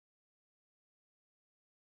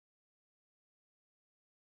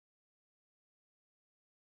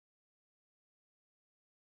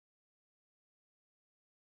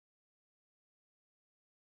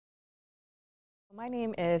My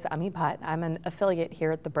name is Ami Bhatt. I'm an affiliate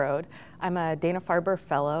here at the Broad. I'm a Dana-Farber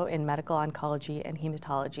Fellow in Medical Oncology and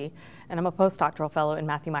Hematology, and I'm a postdoctoral fellow in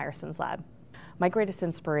Matthew Meyerson's lab. My greatest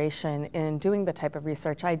inspiration in doing the type of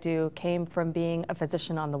research I do came from being a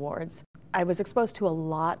physician on the wards. I was exposed to a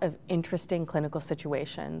lot of interesting clinical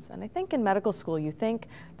situations, and I think in medical school you think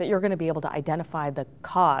that you're going to be able to identify the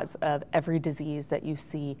cause of every disease that you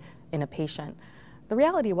see in a patient. The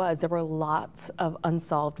reality was there were lots of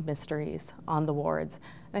unsolved mysteries on the wards,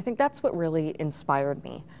 and I think that's what really inspired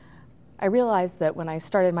me. I realized that when I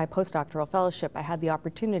started my postdoctoral fellowship, I had the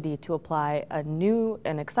opportunity to apply a new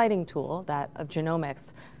and exciting tool, that of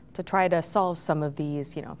genomics, to try to solve some of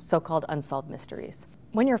these, so-called unsolved mysteries.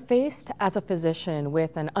 When you're faced as a physician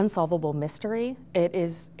with an unsolvable mystery, it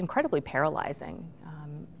is incredibly paralyzing.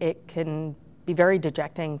 It can be very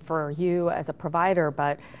dejecting for you as a provider,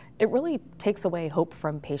 but it really takes away hope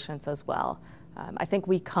from patients as well. I think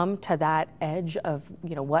we come to that edge of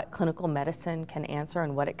what clinical medicine can answer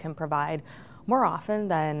and what it can provide more often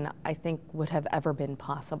than I think would have ever been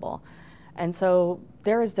possible. And so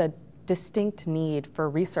there is a distinct need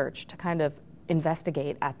for research to kind of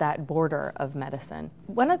investigate at that border of medicine.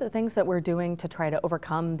 One of the things that we're doing to try to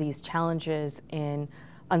overcome these challenges in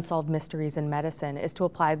unsolved mysteries in medicine is to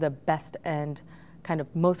apply the best and kind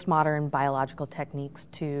of most modern biological techniques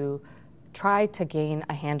to try to gain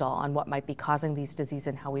a handle on what might be causing these diseases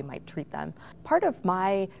and how we might treat them. Part of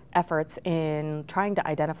my efforts in trying to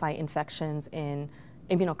identify infections in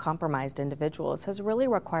immunocompromised individuals has really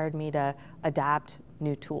required me to adapt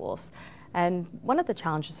new tools. And one of the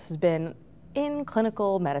challenges has been in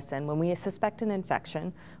clinical medicine, when we suspect an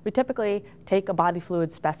infection, we typically take a body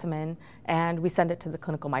fluid specimen and we send it to the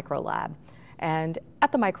clinical micro lab. And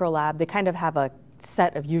at the micro lab, they kind of have a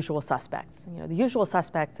set of usual suspects. The usual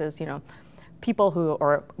suspects is, people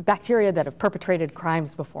or bacteria that have perpetrated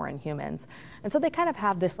crimes before in humans. And so they kind of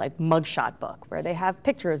have this like mugshot book where they have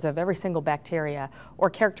pictures of every single bacteria or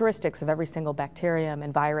characteristics of every single bacterium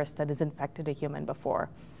and virus that has infected a human before.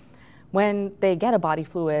 When they get a body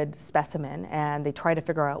fluid specimen and they try to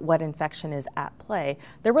figure out what infection is at play,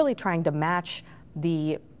 they're really trying to match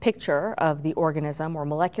the picture of the organism or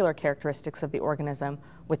molecular characteristics of the organism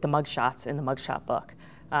with the mugshots in the mugshot book.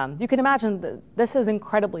 You can imagine that this is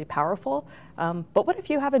incredibly powerful, but what if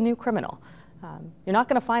you have a new criminal? You're not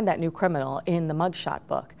going to find that new criminal in the mugshot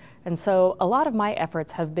book. And so a lot of my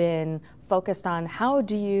efforts have been focused on how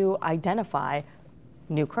do you identify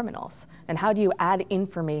new criminals, and how do you add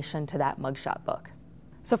information to that mugshot book?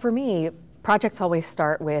 So for me, projects always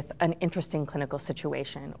start with an interesting clinical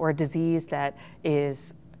situation or a disease that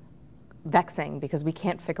is vexing because we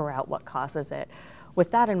can't figure out what causes it.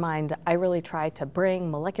 With that in mind, I really try to bring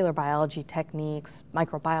molecular biology techniques,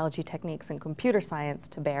 microbiology techniques, and computer science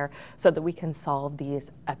to bear so that we can solve these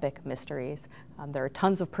epic mysteries. There are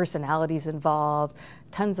tons of personalities involved,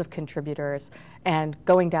 tons of contributors, and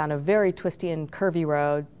going down a very twisty and curvy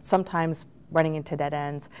road, sometimes running into dead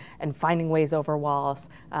ends and finding ways over walls.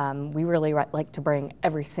 We really like to bring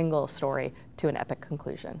every single story to an epic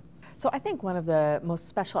conclusion. So I think one of the most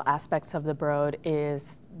special aspects of the Broad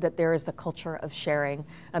is that there is a culture of sharing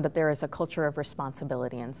and that there is a culture of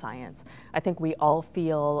responsibility in science. I think we all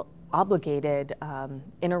feel obligated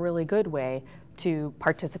in a really good way to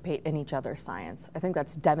participate in each other's science. I think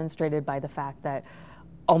that's demonstrated by the fact that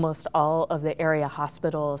almost all of the area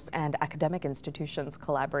hospitals and academic institutions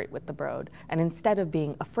collaborate with the Broad. And instead of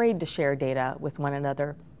being afraid to share data with one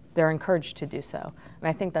another, they're encouraged to do so. And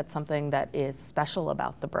I think that's something that is special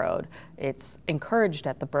about the Broad. It's encouraged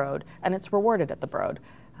at the Broad, and it's rewarded at the Broad.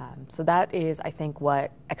 So that is, I think,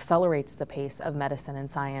 what accelerates the pace of medicine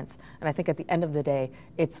and science. And I think at the end of the day,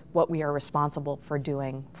 it's what we are responsible for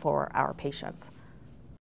doing for our patients.